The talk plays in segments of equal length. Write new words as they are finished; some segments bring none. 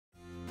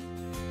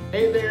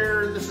Hey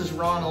there, this is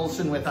Ron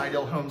Olson with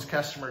Ideal Homes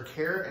Customer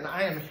Care, and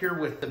I am here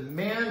with the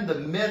man, the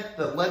myth,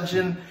 the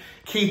legend,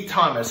 Keith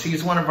Thomas.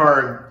 He's one of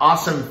our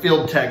awesome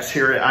field techs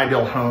here at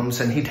Ideal Homes,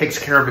 and he takes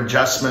care of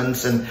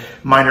adjustments and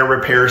minor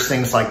repairs,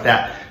 things like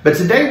that. But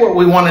today what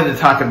we wanted to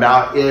talk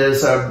about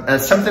is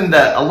something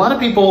that a lot of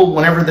people,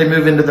 whenever they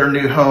move into their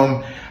new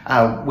home,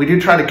 we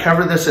do try to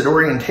cover this at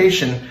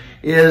orientation,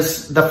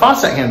 is the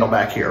faucet handle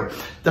back here.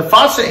 The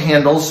faucet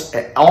handles,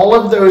 all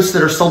of those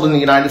that are sold in the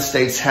United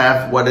States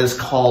have what is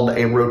called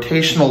a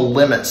rotational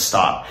limit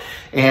stop.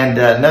 And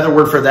another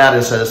word for that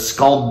is a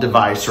scald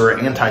device or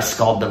an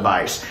anti-scald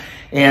device.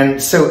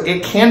 And so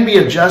it can be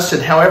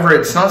adjusted. However,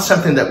 it's not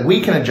something that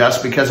we can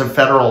adjust because of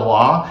federal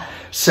law.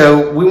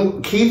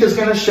 So Keith is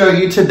going to show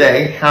you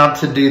today how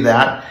to do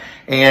that.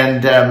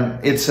 And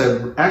it's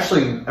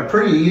actually a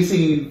pretty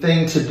easy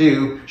thing to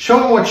do. Show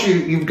them what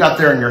you've got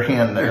there in your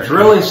hand there. It's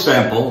really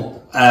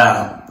simple.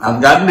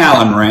 I've got an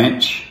Allen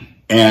wrench,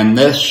 and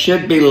this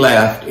should be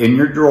left in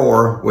your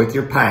drawer with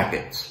your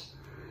packets.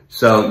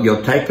 So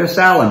you'll take this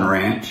Allen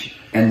wrench,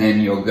 and then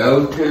you'll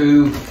go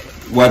to,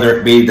 whether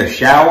it be the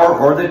shower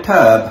or the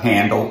tub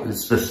handle,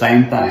 it's the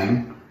same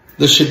thing.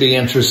 This should be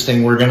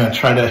interesting. We're going to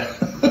try to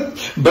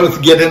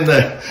both get in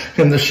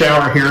the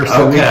shower here.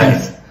 So we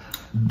can.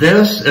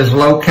 This is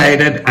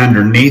located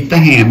underneath the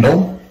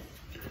handle.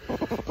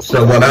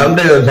 So what I'll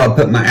do is I'll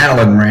put my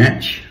Allen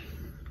wrench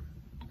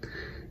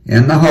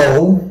in the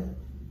hole,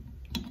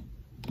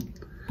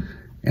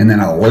 and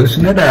then I'll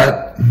loosen it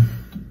up.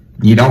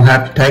 You don't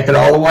have to take it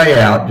all the way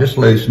out, just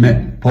loosen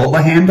it, pull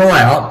the handle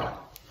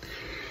out,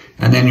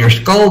 and then your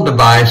scald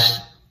device,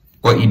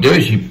 what you do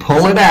is you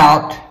pull it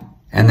out,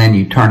 and then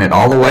you turn it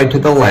all the way to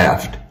the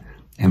left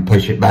and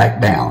push it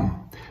back down.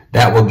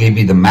 That will give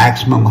you the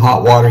maximum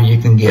hot water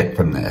you can get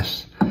from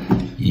this.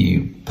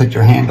 You put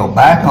your handle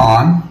back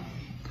on,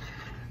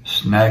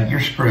 snug your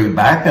screw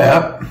back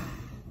up,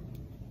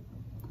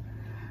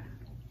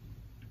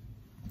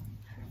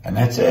 and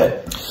that's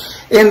it.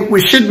 And we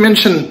should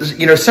mention,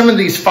 you know, some of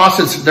these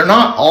faucets, they're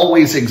not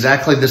always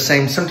exactly the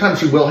same.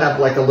 Sometimes you will have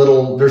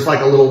there's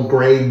like a little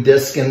gray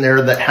disc in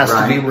there that has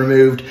to be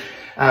removed.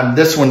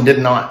 This one did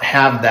not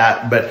have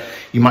that, but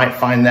you might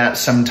find that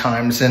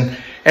sometimes. And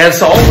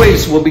as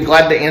always, we'll be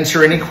glad to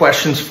answer any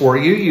questions for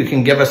you. You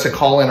can give us a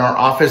call in our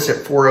office at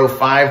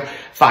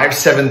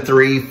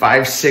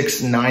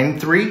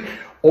 405-573-5693,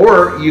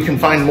 or you can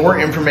find more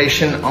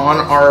information on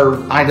our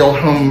Ideal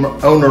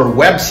Homeowner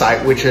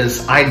website, which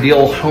is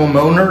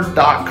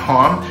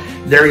idealhomeowner.com.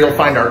 There you'll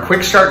find our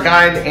quick start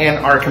guide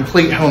and our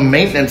complete home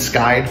maintenance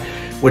guide,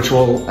 which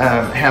will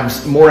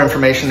have more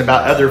information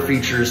about other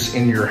features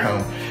in your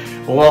home.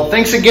 Well,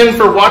 thanks again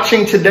for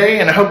watching today,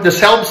 and I hope this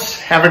helps.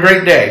 Have a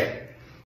great day.